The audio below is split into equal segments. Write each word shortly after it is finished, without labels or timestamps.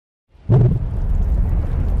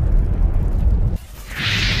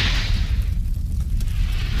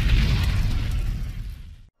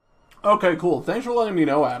Okay, cool. Thanks for letting me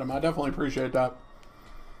know, Adam. I definitely appreciate that.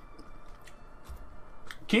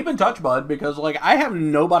 Keep in touch, bud, because, like, I have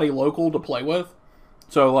nobody local to play with.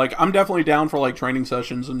 So, like, I'm definitely down for, like, training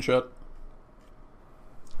sessions and shit.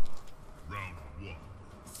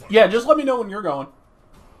 Yeah, just let me know when you're going.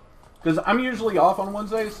 Because I'm usually off on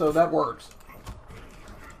Wednesdays, so that works.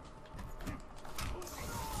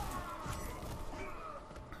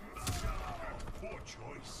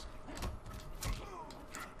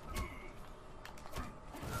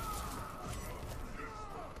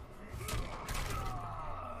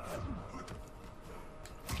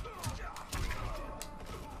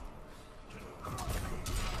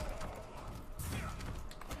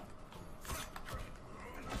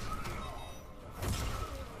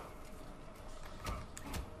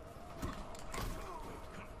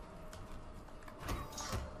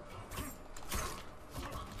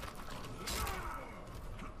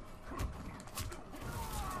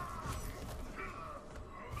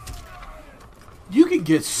 You can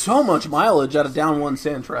get so much mileage out of down one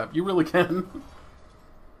sand trap. You really can.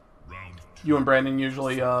 You and Brandon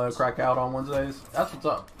usually crack out on Wednesdays. That's what's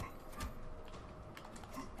up.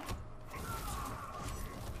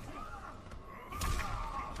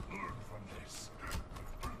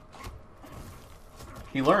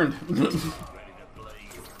 He learned.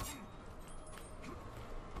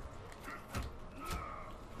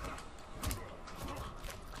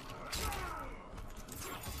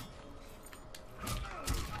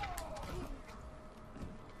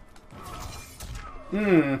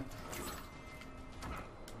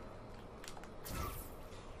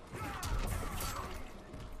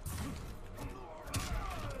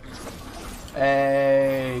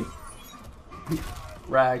 Hey,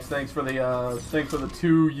 Rags, thanks for the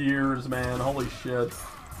 2 years, man. Holy shit.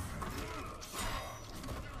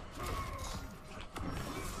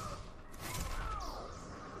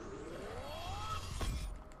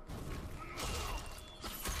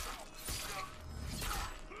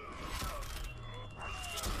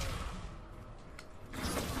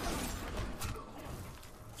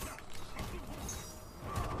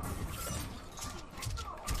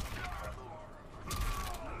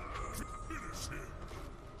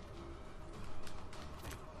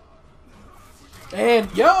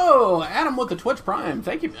 And yo, Adam with the Twitch Prime.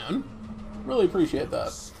 Thank you, man. Really appreciate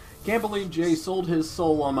that. Can't believe Jay sold his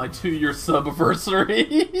soul on my 2-year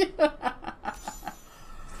sub-anniversary.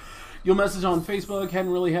 You'll message on Facebook.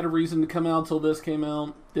 Hadn't really had a reason to come out till this came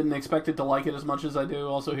out. Didn't expect it to like it as much as I do.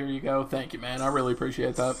 Also, here you go. Thank you, man. I really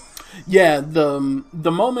appreciate that. Yeah, the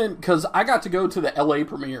moment, because I got to go to the LA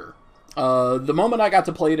premiere. The moment I got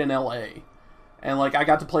to play it in LA. And, like, I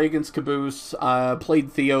got to play against Caboose. I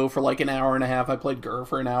played Theo for, like, an hour and a half. I played Gur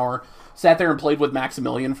for an hour. Sat there and played with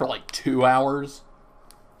Maximilian for, like, 2 hours.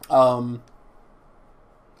 What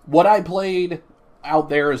I played out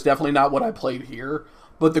there is definitely not what I played here.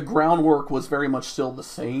 But the groundwork was very much still the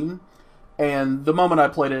same. And the moment I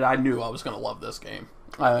played it, I knew I was going to love this game.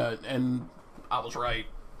 And I was right.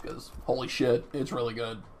 Because, holy shit, it's really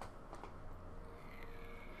good.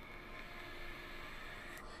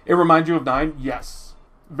 It reminds you of 9? Yes.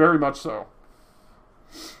 Very much so.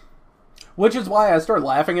 Which is why I start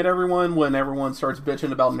laughing at everyone when everyone starts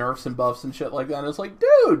bitching about nerfs and buffs and shit like that. And it's like,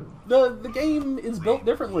 dude, the game is built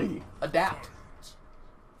differently. Adapt.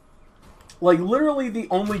 Like, literally the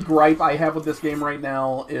only gripe I have with this game right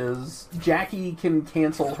now is Jackie can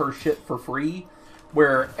cancel her shit for free,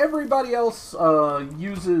 where everybody else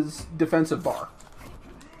uses defensive bar.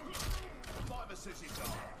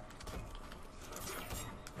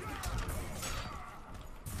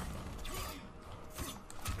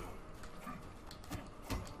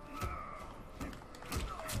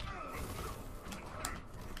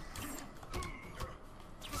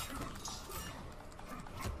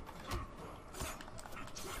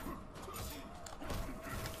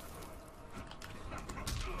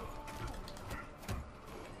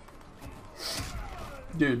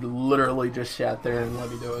 Dude literally just sat there and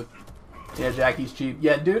let me do it. Yeah, Jackie's cheap.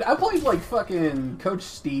 Yeah, dude, I played like fucking Coach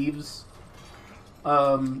Steve's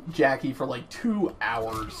Jackie for like 2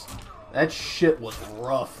 hours. That shit was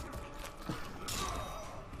rough.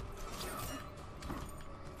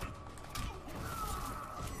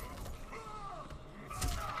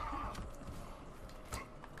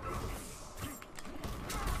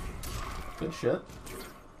 Good shit.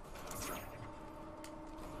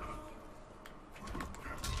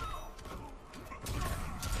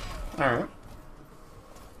 Alright.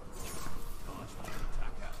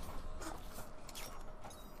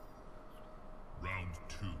 Round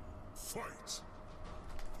 2, Fight!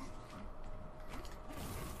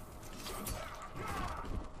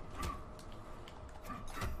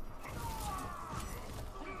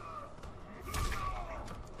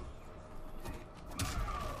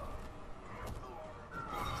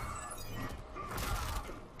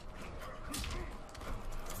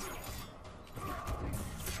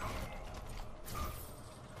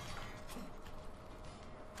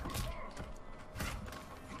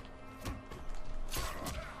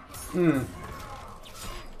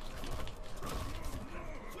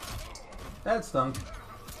 That stunk.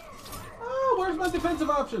 Oh, where's my defensive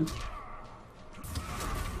option?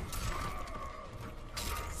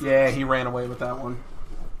 Yeah, he ran away with that one.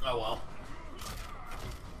 Oh well.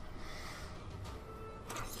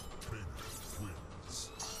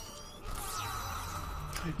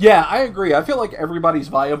 Yeah, I agree. I feel like everybody's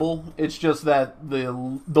viable. It's just that the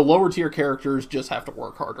lower tier characters just have to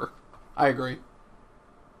work harder. I agree.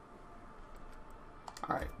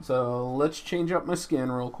 Alright, so let's change up my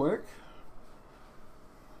skin real quick.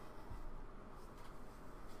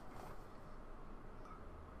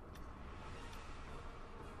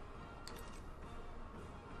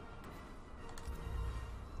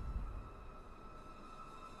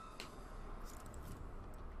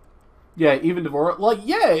 Yeah, even Devora. Like,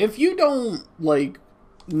 yeah, if you don't, like,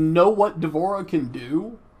 know what Devora can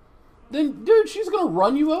do, then, dude, she's gonna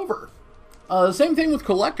run you over. Same thing with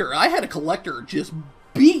Collector. I had a Collector just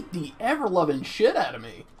beat the ever-loving shit out of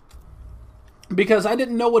me. Because I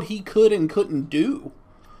didn't know what he could and couldn't do.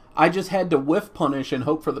 I just had to whiff punish and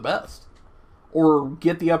hope for the best. Or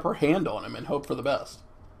get the upper hand on him and hope for the best.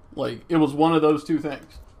 Like, it was one of those two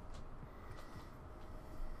things.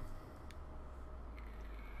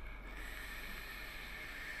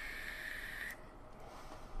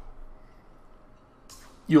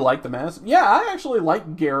 You like the mask? Yeah, I actually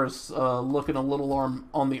like Geras looking a little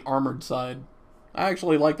on the armored side. I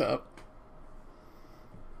actually like that.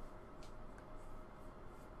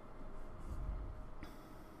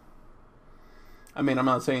 I mean, I'm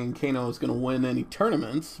not saying Kano is going to win any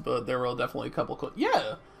tournaments, but there are definitely a couple...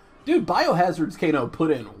 Yeah! Dude, Biohazard's Kano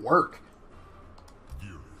put in work.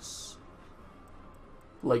 Geras.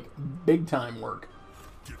 Like, big time work.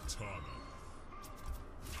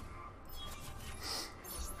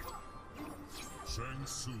 Shang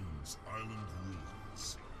Tsung's island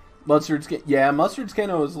rules. Mustard's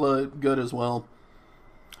Kano is good as well.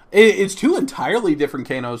 It's two entirely different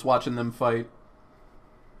Kanos watching them fight.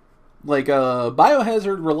 Like,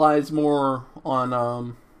 Biohazard relies more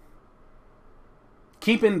on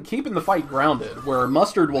keeping the fight grounded, where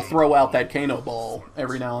Mustard will throw out that Kano ball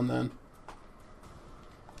every now and then.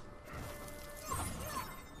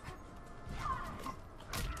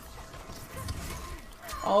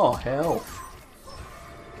 Oh, hell.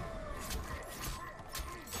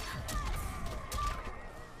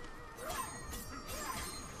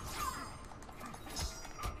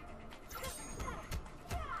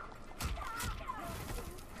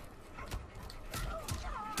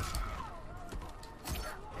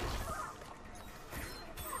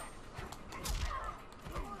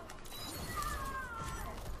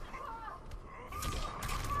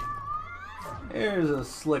 There's a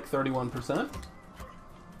slick 31%.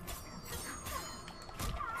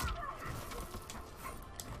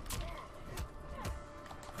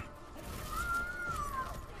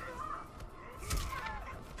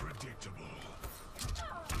 Predictable.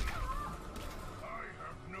 I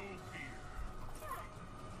have no fear.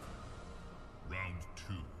 Round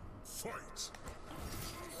 2. Fight!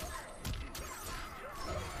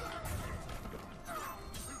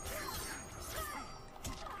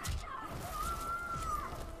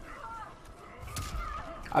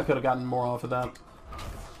 I could have gotten more off of that.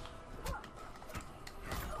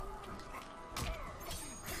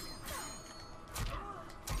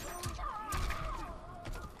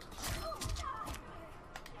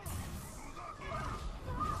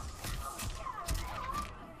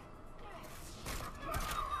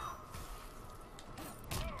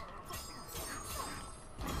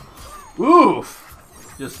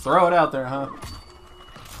 Oof! Just throw it out there, huh?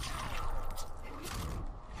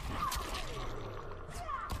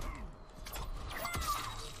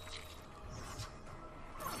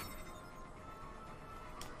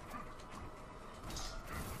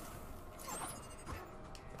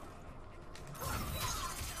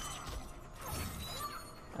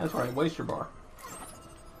 That's right, waste your bar.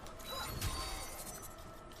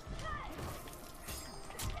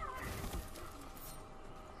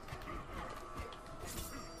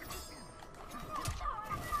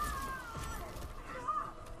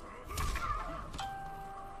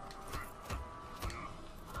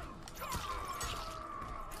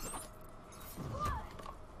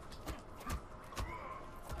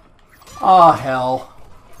 Oh, hell.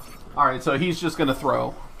 Alright, so he's just going to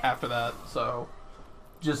throw after that. So,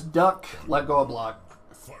 just duck, let go of block.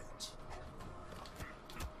 Fight.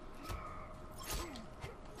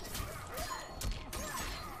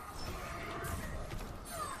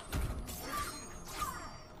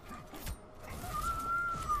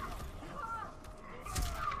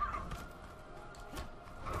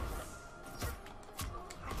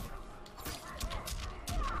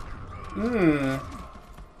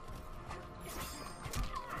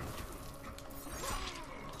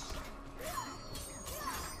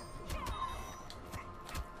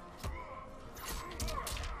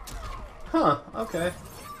 Huh, okay.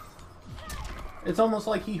 It's almost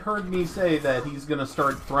like he heard me say that he's gonna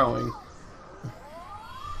start throwing.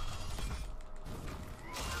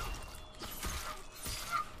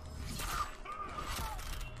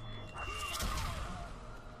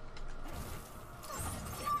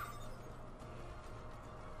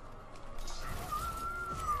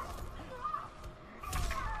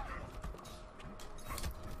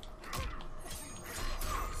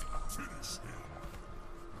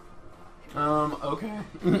 Okay.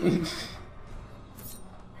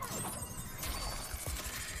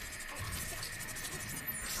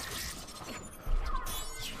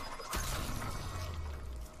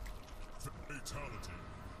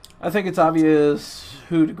 I think it's obvious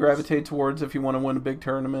who to gravitate towards if you want to win a big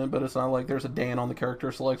tournament, but it's not like there's a Dan on the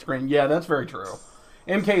character select screen. Yeah, that's very true.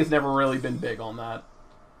 MK has never really been big on that.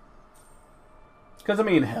 Because, I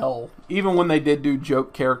mean, hell, even when they did do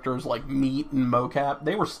joke characters like Meat and Mocap,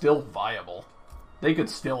 they were still viable. They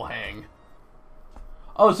could still hang.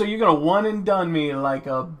 Oh, so you're going to one and done me like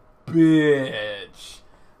a bitch.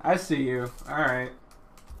 I see you. Alright.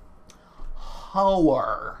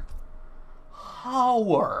 Hower.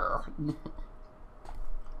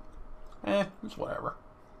 It's whatever.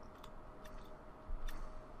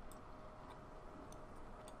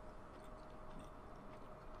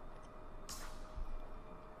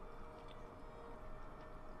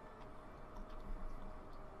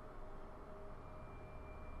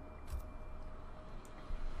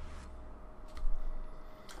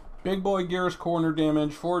 Big boy Geras corner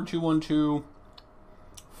damage, forward 2-1-2,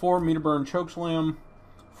 4 meter burn chokeslam,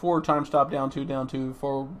 4 time stop down 2,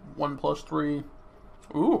 for 1+3.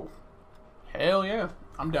 Ooh. Hell yeah.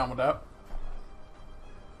 I'm down with that.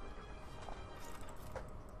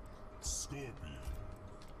 Scorpion.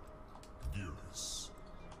 Geras.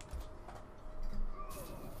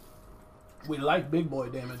 We like big boy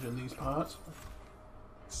damage in these parts.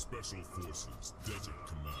 Special Forces Desert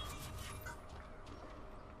Command.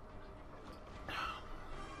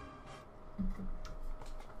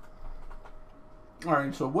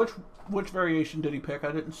 Alright, so which variation did he pick?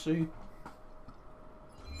 I didn't see.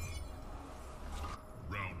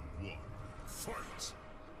 Round 1. Fight.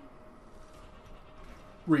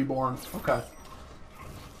 Reborn. Okay.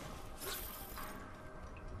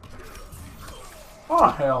 Oh,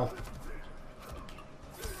 hell.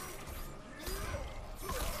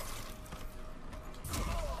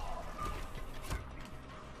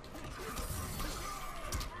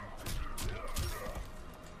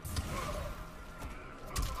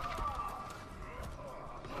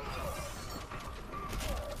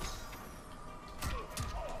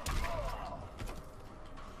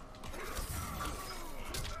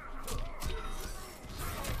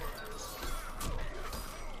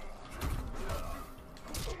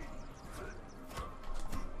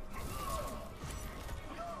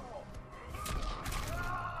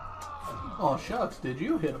 Oh, shucks. Did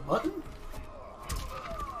you hit a button?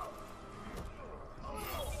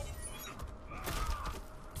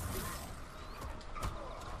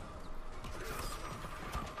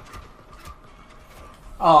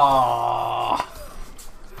 Aww.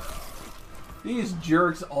 These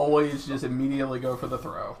jerks always just immediately go for the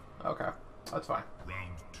throw. Okay, that's fine.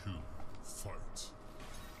 Round 2. Fight.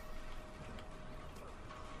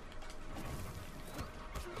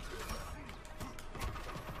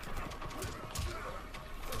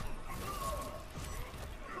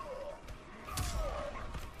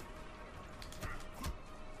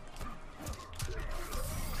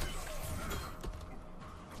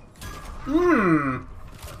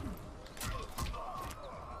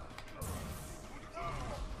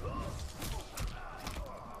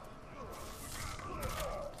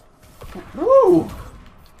 Woo!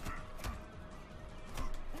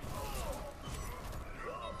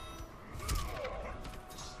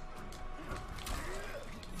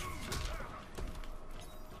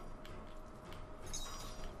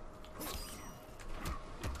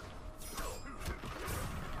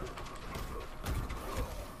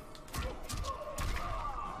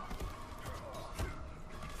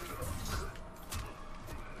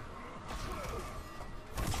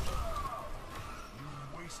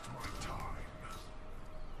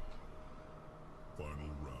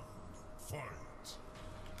 Fight.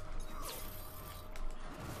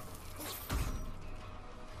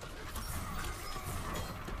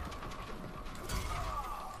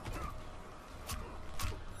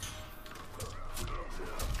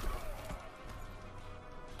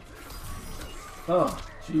 Oh,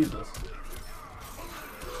 Jesus.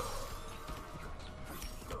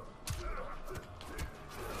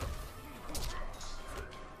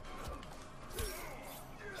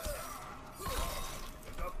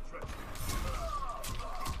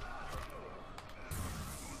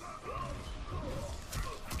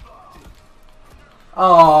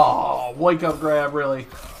 Oh, wake up grab, really.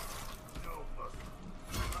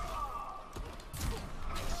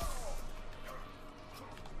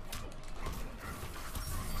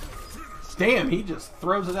 Damn, he just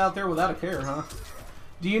throws it out there without a care, huh?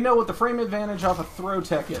 Do you know what the frame advantage off a throw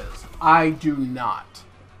tech is? I do not.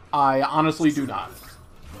 I honestly do not.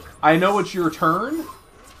 I know it's your turn,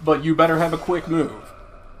 but you better have a quick move.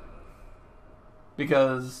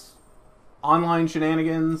 Because online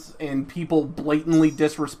shenanigans and people blatantly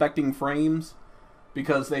disrespecting frames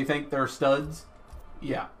because they think they're studs,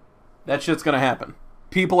 yeah, that shit's gonna happen.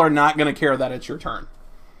 People are not gonna care that it's your turn.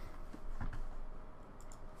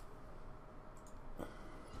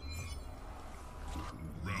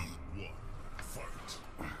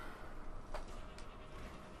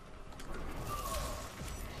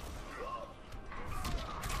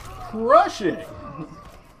 Crushing.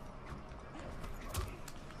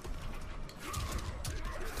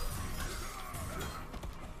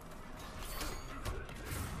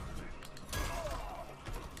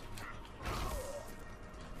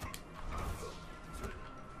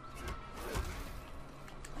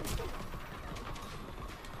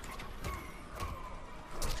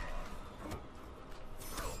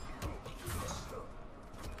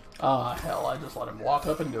 Ah, hell, I just let him walk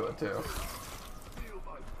up and do it too.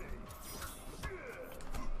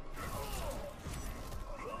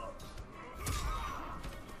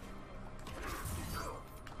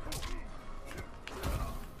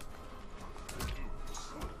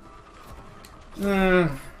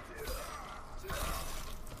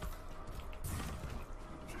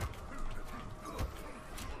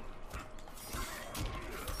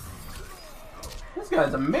 This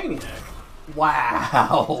guy's a maniac.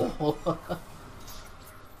 Wow.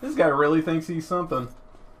 This guy really thinks he's something.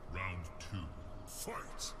 Round 2. Fight.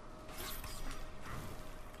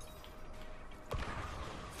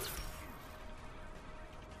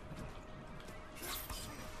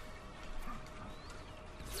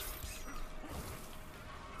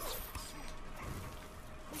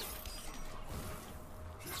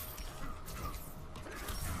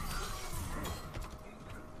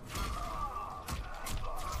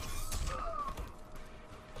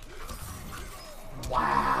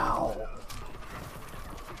 Wow.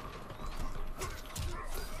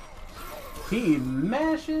 He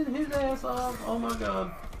mashing his ass off. Oh my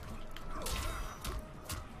god.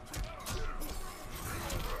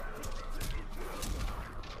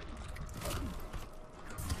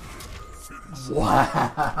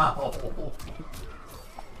 Wow.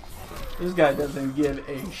 This guy doesn't give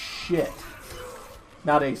a shit.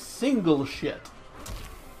 Not a single shit.